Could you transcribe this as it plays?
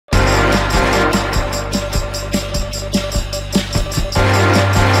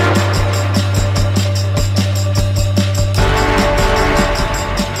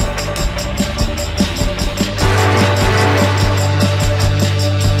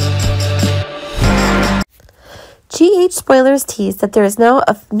GH spoilers tease that there is now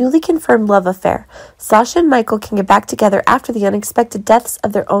a newly confirmed love affair. Sasha and Michael can get back together after the unexpected deaths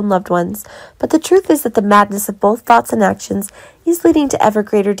of their own loved ones. But the truth is that the madness of both thoughts and actions is leading to ever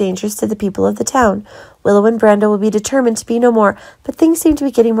greater dangers to the people of the town. Willow and Brando will be determined to be no more, but things seem to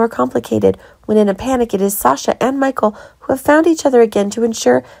be getting more complicated when in a panic it is Sasha and Michael who have found each other again to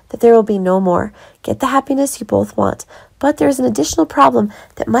ensure that there will be no more. Get the happiness you both want. But there is an additional problem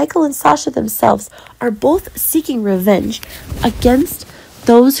that Michael and Sasha themselves are both seeking revenge against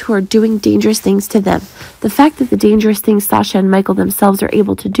those who are doing dangerous things to them. The fact that the dangerous things Sasha and Michael themselves are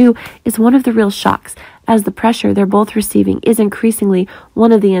able to do is one of the real shocks, as the pressure they're both receiving is increasingly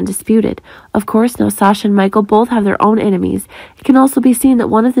one of the undisputed. Of course, now Sasha and Michael both have their own enemies. It can also be seen that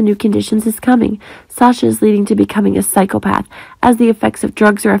one of the new conditions is coming. Sasha is leading to becoming a psychopath, as the effects of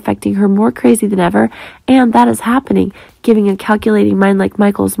drugs are affecting her more crazy than ever, and that is happening, giving a calculating mind like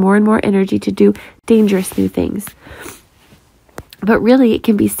Michael's more and more energy to do dangerous new things. But really, it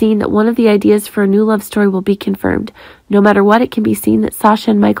can be seen that one of the ideas for a new love story will be confirmed. No matter what, it can be seen that Sasha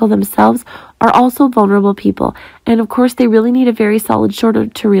and Michael themselves are also vulnerable people. And of course, they really need a very solid shoulder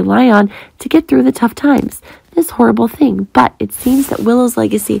to rely on to get through the tough times. This horrible thing. But it seems that Willow's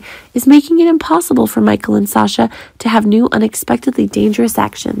legacy is making it impossible for Michael and Sasha to have new, unexpectedly dangerous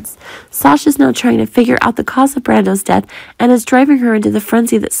actions. Sasha's now trying to figure out the cause of Brando's death, and is driving her into the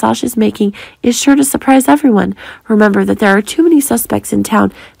frenzy that Sasha's making is sure to surprise everyone. Remember that there are too many suspects in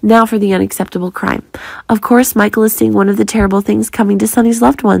town now for the unacceptable crime. Of course, Michael is seeing one of the terrible things coming to Sonny's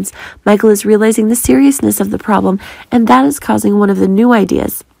loved ones. Michael is realizing the seriousness of the problem, and that is causing one of the new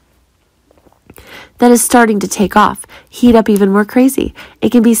ideas that is starting to take off, heat up even more crazy.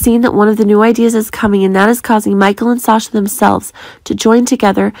 It can be seen that one of the new ideas is coming, and that is causing Michael and Sasha themselves to join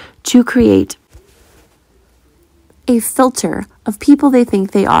together to create a filter of people they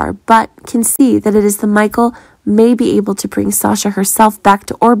think they are, but can see that it is the Michael may be able to bring Sasha herself back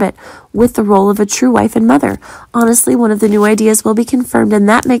to orbit with the role of a true wife and mother. Honestly, one of the new ideas will be confirmed, and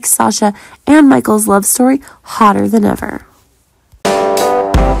that makes Sasha and Michael's love story hotter than ever.